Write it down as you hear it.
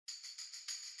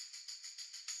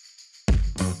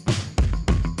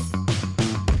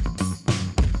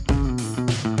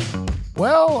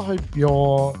well. Hope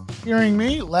you're hearing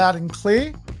me loud and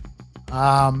clear.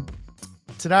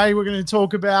 Today we're going to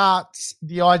talk about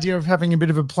the idea of having a bit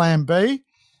of a plan B,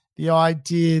 the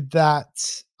idea that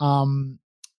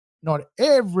not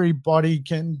everybody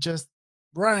can just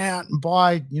run out and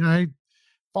buy,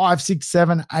 5, 6,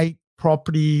 7, 8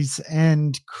 properties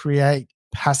and create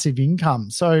passive income.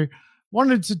 So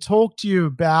wanted to talk to you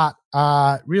about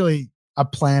really a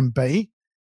plan B.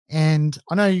 And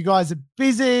I know you guys are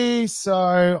busy,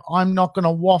 so I'm not going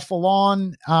to waffle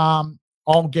on.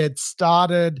 I'll get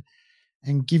started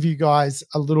and give you guys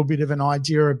a little bit of an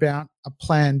idea about a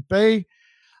plan B.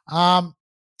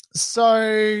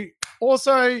 So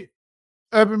also,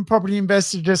 Urban Property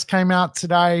Investor just came out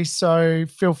today, so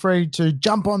feel free to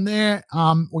jump on there.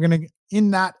 We're going to,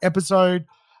 in that episode,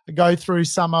 go through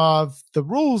some of the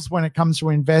rules when it comes to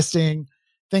investing,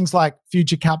 things like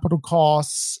future capital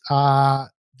costs,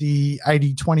 the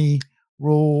 80-20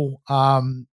 rule,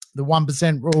 the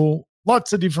 1% rule,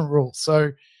 lots of different rules.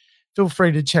 So feel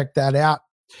free to check that out.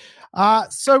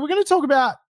 So we're going to talk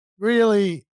about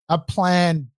really a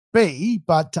plan B,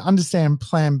 but to understand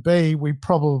plan B, we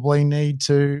probably need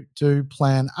to do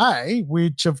plan A,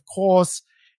 which of course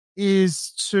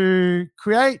is to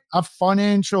create a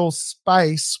financial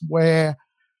space where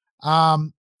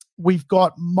we've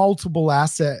got multiple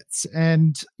assets.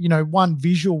 And, one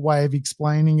visual way of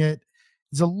explaining it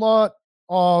is a lot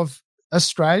of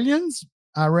Australians,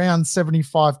 around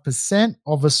 75%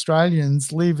 of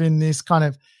Australians live in this kind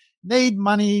of need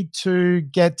money to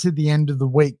get to the end of the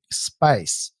week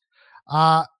space.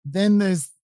 Then there's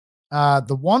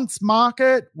the wants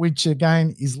market, which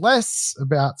again is less,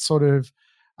 about sort of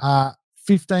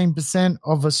 15%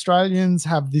 of Australians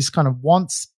have this kind of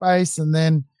want space, and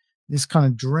then this kind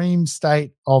of dream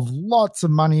state of lots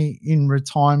of money in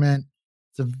retirement.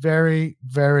 It's a very,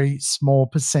 very small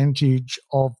percentage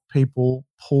of people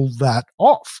pull that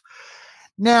off.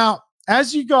 Now,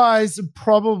 as you guys are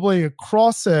probably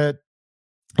across it,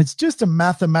 it's just a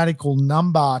mathematical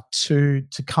number to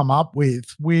come up with,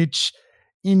 which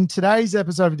in today's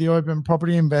episode of the Urban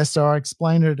Property Investor, I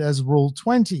explain it as Rule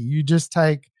 20. You just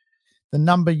take the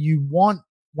number you want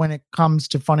when it comes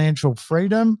to financial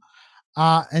freedom,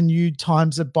 and you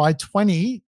times it by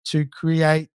 20 to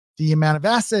create the amount of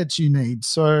assets you need.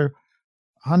 So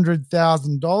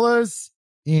 $100,000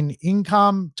 in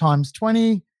income times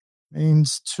 20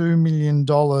 means $2 million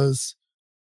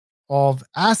of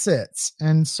assets.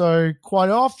 And so quite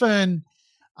often,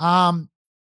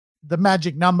 the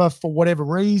magic number, for whatever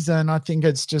reason, I think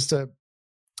it's just a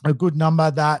good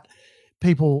number that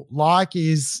people like,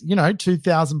 is,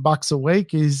 $2,000 a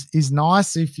week is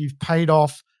nice if you've paid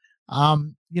off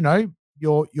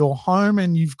your home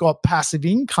and you've got passive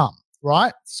income,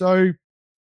 right? So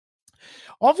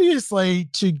obviously,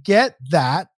 to get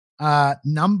that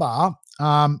number,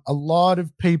 a lot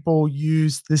of people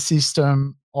use the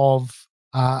system of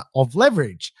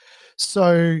leverage.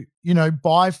 So,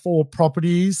 buy 4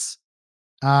 properties,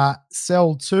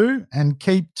 sell 2 and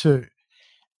keep 2.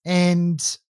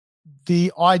 And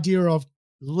the idea of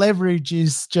leverage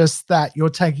is just that you're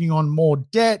taking on more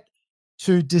debt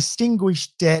to distinguish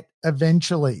debt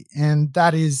eventually. And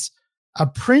that is a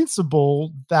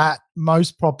principle that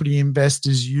most property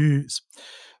investors use.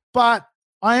 But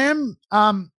I am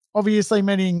obviously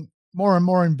meeting more and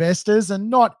more investors,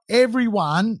 and not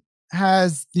everyone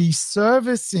has the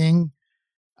servicing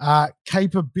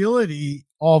capability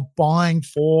of buying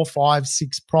 4, 5,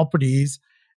 6 properties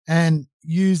and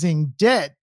using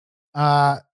debt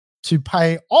to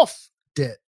pay off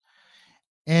debt.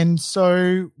 And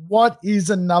so what is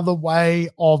another way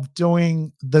of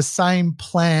doing the same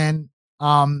plan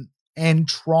and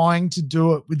trying to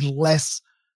do it with less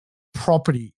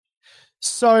property?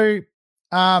 So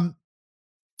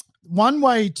one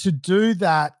way to do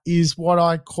that is what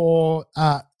I call,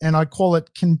 and I call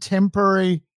it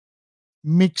contemporary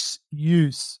mixed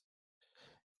use.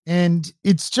 And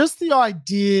it's just the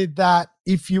idea that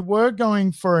if you were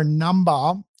going for a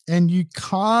number and you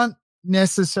can't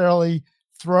necessarily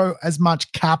throw as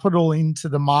much capital into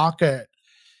the market,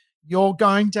 you're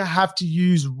going to have to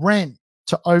use rent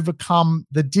to overcome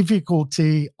the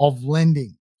difficulty of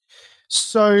lending.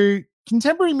 So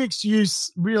contemporary mixed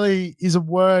use really is a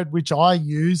word which I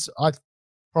use. I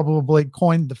probably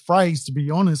coined the phrase, to be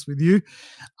honest with you,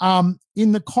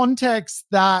 in the context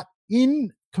that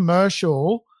in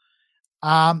commercial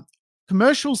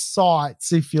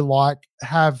sites, if you like,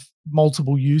 have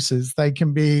multiple uses. They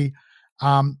can be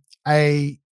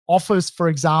a office, for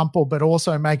example, but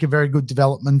also make a very good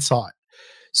development site.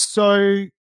 So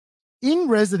in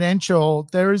residential,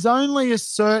 there is only a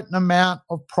certain amount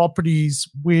of properties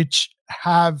which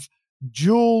have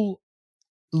dual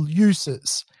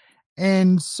uses.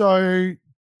 And so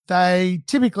they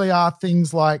typically are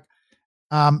things like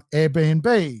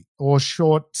Airbnb or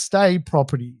short stay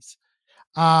properties,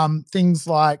 things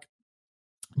like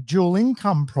dual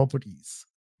income properties,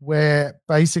 where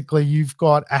basically you've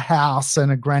got a house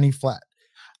and a granny flat.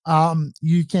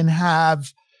 You can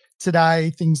have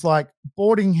today things like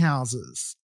boarding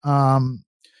houses.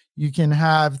 You can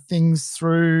have things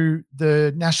through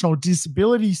the National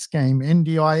Disability Scheme,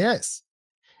 NDIS.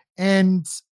 And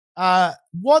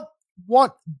what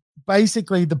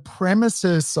basically the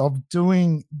premises of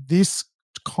doing this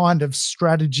kind of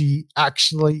strategy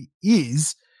actually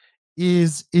is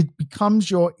it becomes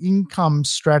your income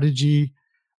strategy,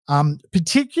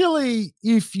 particularly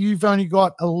if you've only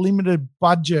got a limited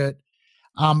budget,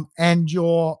 and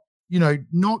you're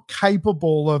not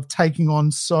capable of taking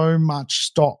on so much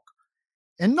stock.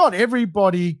 And not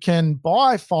everybody can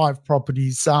buy 5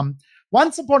 properties.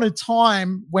 Once upon a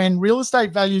time, when real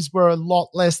estate values were a lot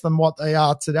less than what they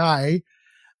are today,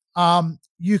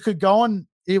 you could go on.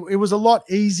 It was a lot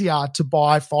easier to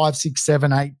buy 5, 6,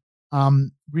 7, 8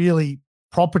 really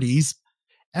properties.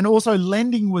 And also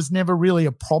lending was never really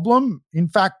a problem. In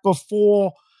fact,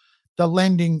 before the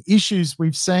lending issues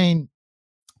we've seen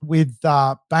with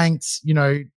banks,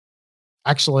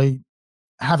 actually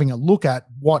having a look at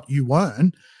what you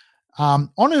earn,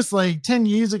 honestly, 10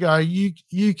 years ago,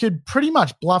 you could pretty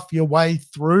much bluff your way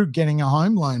through getting a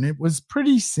home loan. It was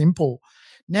pretty simple.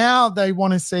 Now they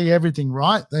want to see everything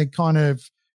right. They kind of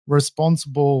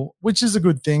responsible, which is a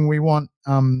good thing. We want,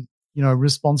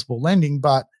 responsible lending.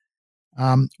 But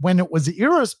when it was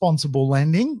irresponsible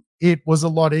lending, it was a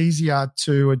lot easier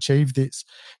to achieve this.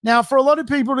 Now, for a lot of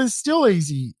people, it's still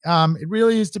easy. It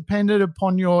really is dependent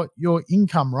upon your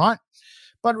income, right?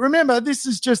 But remember, this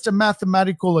is just a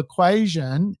mathematical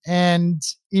equation. And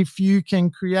if you can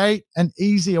create an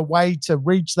easier way to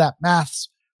reach that maths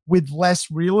with less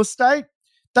real estate,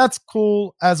 that's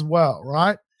cool as well,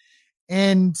 right?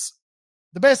 And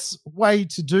the best way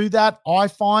to do that, I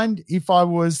find,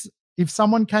 if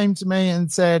someone came to me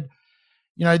and said,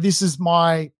 this is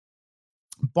my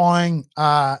buying,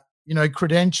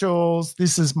 credentials,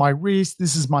 this is my risk,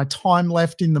 this is my time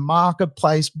left in the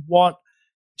marketplace, what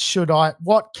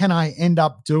can I end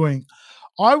up doing?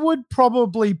 I would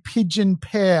probably pigeon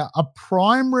pair a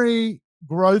primary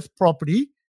growth property,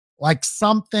 like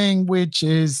something which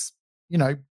is,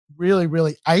 really,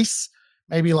 really ace,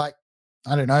 maybe like,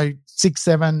 I don't know,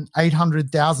 $600,000, $700,000,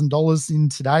 $800,000 in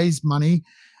today's money,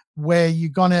 where you're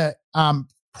going to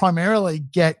primarily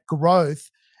get growth.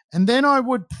 And then I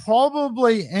would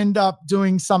probably end up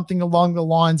doing something along the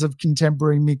lines of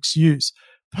contemporary mixed use.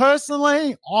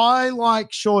 Personally, I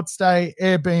like short stay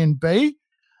Airbnb.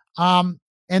 And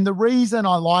the reason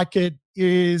I like it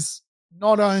is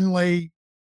not only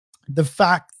the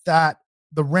fact that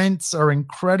the rents are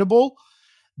incredible,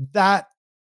 that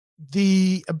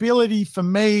the ability for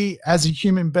me as a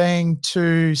human being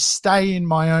to stay in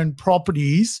my own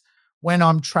properties when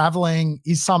I'm traveling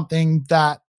is something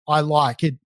that I like.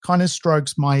 It kind of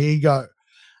strokes my ego.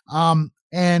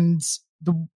 And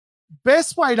the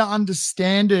best way to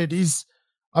understand it is,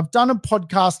 I've done a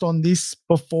podcast on this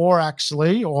before,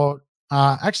 actually,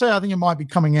 I think it might be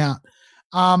coming out,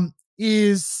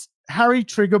 is Harry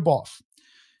Triguboff.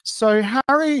 So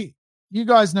Harry, you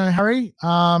guys know Harry.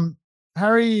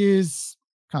 Harry is,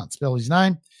 can't spell his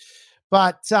name,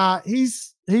 but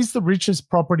he's the richest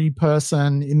property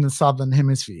person in the Southern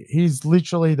Hemisphere. He's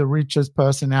literally the richest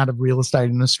person out of real estate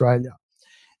in Australia.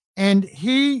 And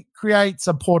he creates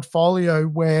a portfolio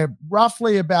where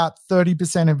roughly about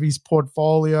 30% of his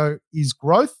portfolio is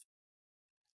growth.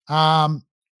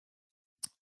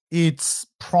 It's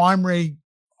primary,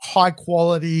 high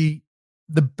quality,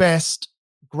 the best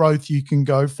growth you can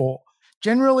go for.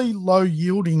 Generally low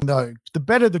yielding though. The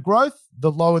better the growth,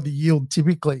 the lower the yield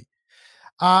typically.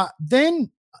 Then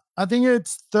I think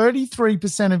it's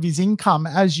 33% of his income,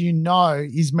 as you know,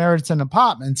 is Meriton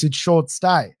Apartments. It's short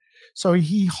stay. So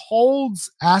he holds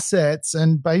assets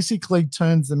and basically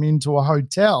turns them into a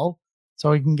hotel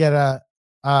so he can get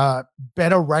a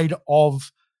better rate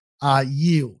of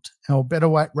yield or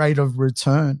better rate of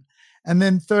return. And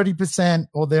then 30%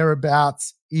 or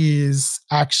thereabouts is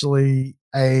actually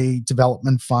a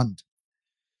development fund.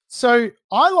 So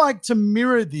I like to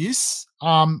mirror this.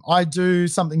 I do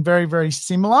something very, very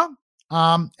similar.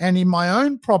 And in my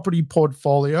own property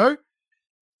portfolio,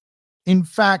 in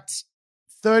fact,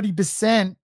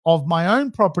 30% of my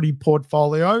own property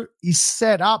portfolio is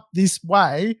set up this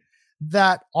way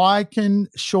that I can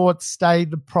short stay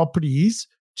the properties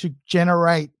to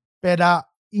generate better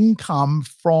income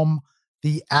from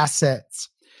the assets.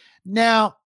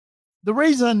 Now, the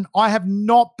reason I have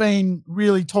not been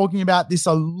really talking about this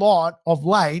a lot of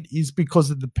late is because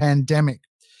of the pandemic.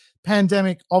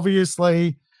 Pandemic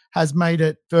obviously has made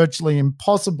it virtually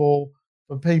impossible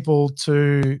for people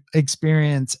to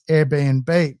experience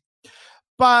Airbnb.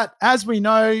 But as we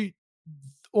know,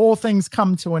 all things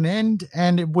come to an end,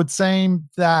 and it would seem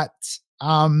that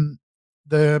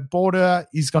the border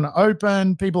is going to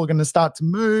open. People are going to start to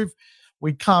move.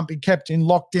 We can't be kept in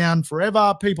lockdown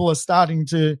forever. People are starting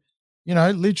to,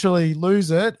 literally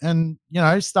lose it and,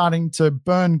 starting to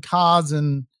burn cars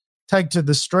and take to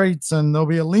the streets, and there'll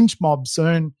be a lynch mob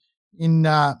soon in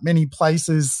many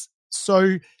places.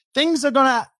 So things are going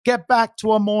to get back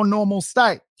to a more normal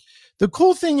state. The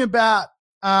cool thing about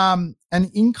an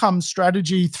income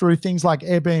strategy through things like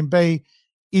Airbnb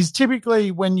is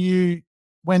typically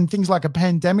when things like a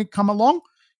pandemic come along,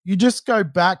 you just go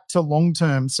back to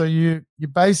long-term. So you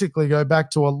basically go back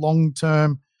to a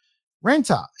long-term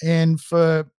renter. And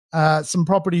for some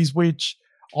properties which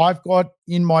I've got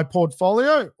in my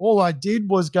portfolio, all I did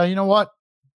was go, you know what?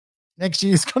 Next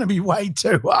year's going to be way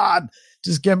too hard.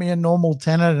 Just get me a normal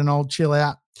tenant and I'll chill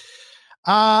out.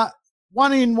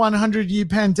 1 in 100 year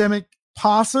pandemic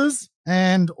passes,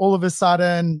 and all of a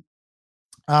sudden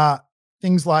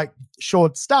things like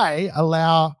short stay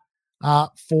allow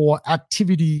for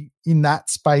activity in that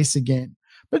space again.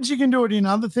 But you can do it in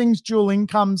other things. Dual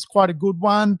income's quite a good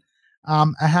one.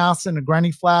 A house and a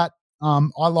granny flat.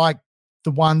 I like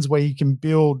the ones where you can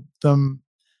build them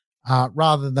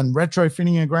rather than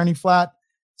retrofitting a granny flat.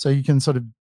 So you can sort of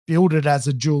build it as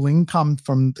a dual income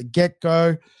from the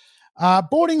get-go.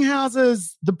 Boarding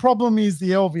houses, the problem is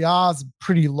the LVR is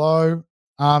pretty low.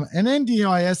 And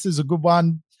NDIS is a good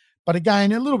one, but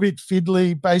again, a little bit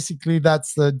fiddly. Basically,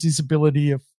 that's the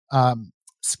disability of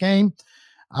scheme.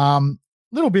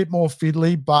 Little bit more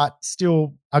fiddly, but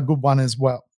still a good one as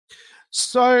well.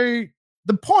 So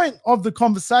the point of the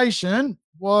conversation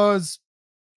was,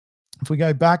 if we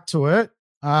go back to it,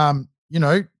 to have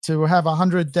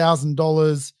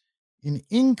 $100,000 in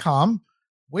income,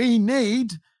 we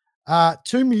need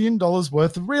 $2 million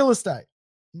worth of real estate.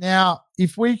 Now,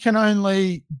 if we can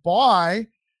only buy,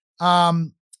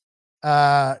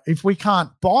 if we can't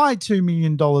buy $2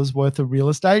 million worth of real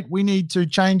estate, we need to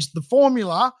change the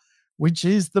formula, which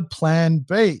is the plan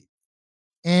B.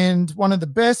 And one of the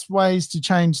best ways to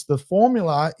change the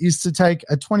formula is to take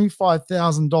a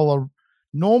 $25,000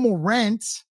 normal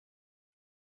rent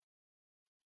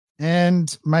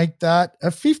and make that a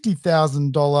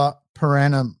 $50,000 per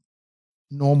annum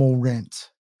normal rent.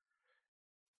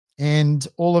 And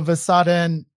all of a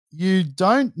sudden, you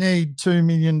don't need $2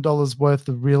 million worth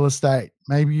of real estate.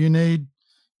 Maybe you need,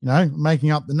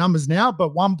 making up the numbers now,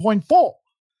 but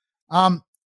 1.4.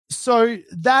 So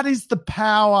that is the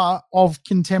power of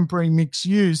contemporary mixed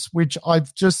use, which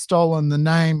I've just stolen the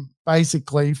name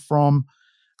basically from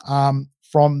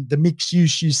the mixed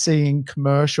use you see in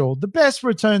commercial. The best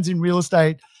returns in real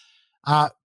estate,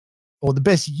 or the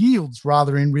best yields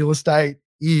rather in real estate,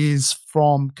 is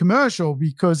from commercial,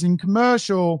 because in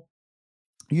commercial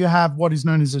you have what is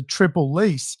known as a triple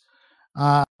lease.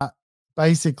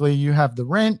 Basically, you have the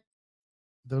rent,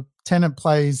 the tenant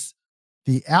pays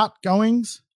the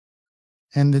outgoings,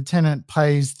 and the tenant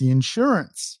pays the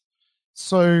insurance.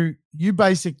 So you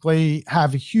basically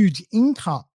have a huge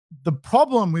income. The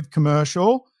problem with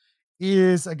commercial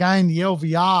is, again, the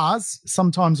LVRs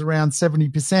sometimes around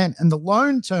 70% and the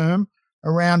loan term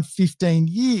around 15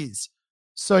 years.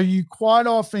 So you quite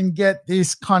often get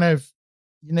this kind of,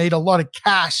 you need a lot of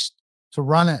cash to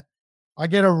run it. I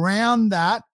get around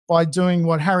that by doing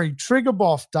what Harry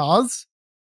Triguboff does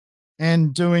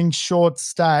and doing short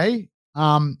stay.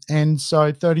 And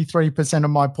so 33%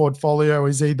 of my portfolio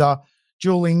is either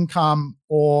dual income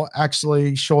or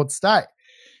actually short stay.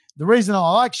 The reason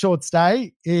I like short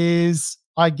stay is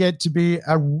I get to be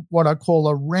what I call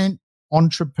a rent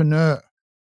entrepreneur.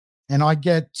 And I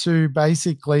get to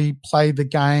basically play the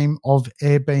game of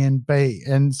Airbnb.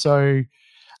 And so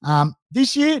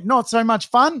this year, not so much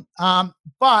fun.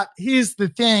 But here's the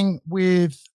thing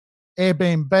with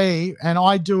Airbnb, and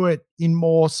I do it in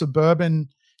more suburban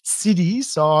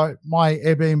cities. So my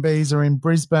Airbnbs are in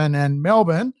Brisbane and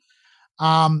Melbourne,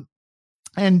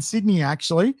 and Sydney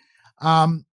actually.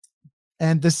 And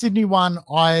the Sydney one,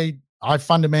 I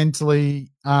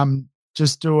fundamentally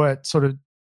just do it sort of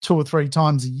 2 or 3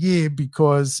 times a year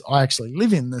because I actually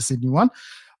live in the Sydney one.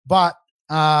 But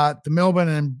the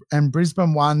Melbourne and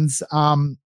Brisbane ones,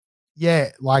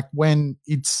 like when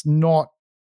it's not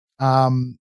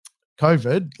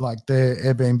COVID, like they're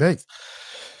Airbnbs.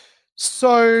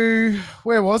 So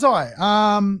where was I?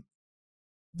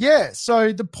 Yeah.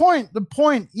 So the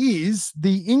point is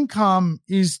the income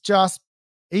is just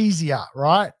easier,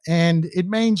 right? And it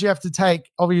means you have to take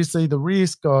obviously the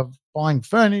risk of buying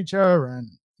furniture, and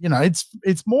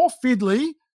it's more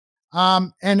fiddly.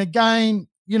 And again,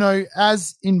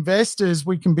 as investors,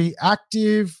 we can be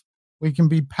active, we can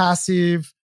be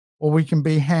passive, or we can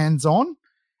be hands-on.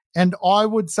 And I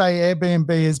would say Airbnb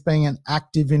is being an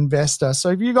active investor. So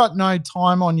if you've got no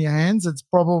time on your hands, it's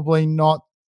probably not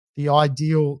the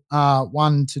ideal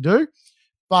one to do.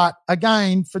 But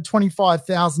again, for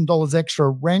 $25,000 extra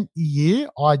rent a year,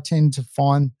 I tend to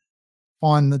find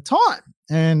the time.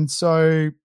 And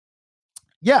so,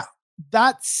 yeah,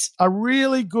 that's a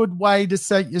really good way to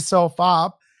set yourself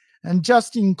up. And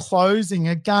just in closing,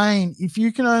 again, if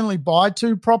you can only buy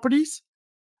 2 properties,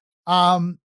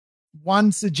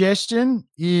 one suggestion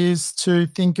is to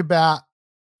think about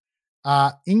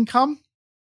income.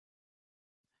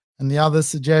 And the other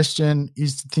suggestion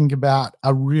is to think about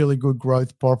a really good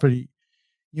growth property.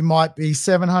 You might be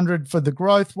 700 for the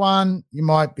growth one. You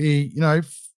might be,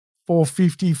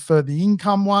 450 for the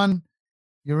income one.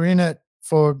 You're in it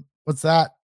for, what's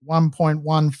that,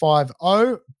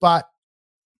 1.150. But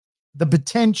the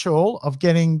potential of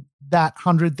getting that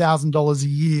 $100,000 a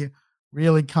year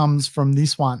really comes from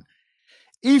this one.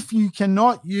 If you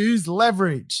cannot use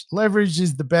leverage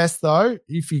is the best though,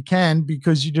 if you can,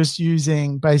 because you're just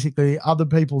using basically other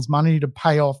people's money to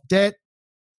pay off debt,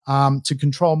 to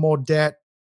control more debt,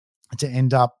 to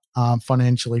end up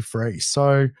financially free.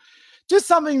 So just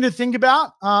something to think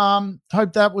about.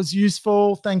 Hope that was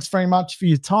useful. Thanks very much for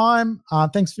your time.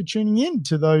 Thanks for tuning in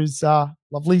to those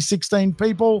lovely 16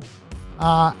 people.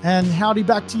 And howdy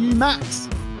back to you, Max.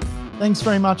 Thanks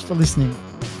very much for listening.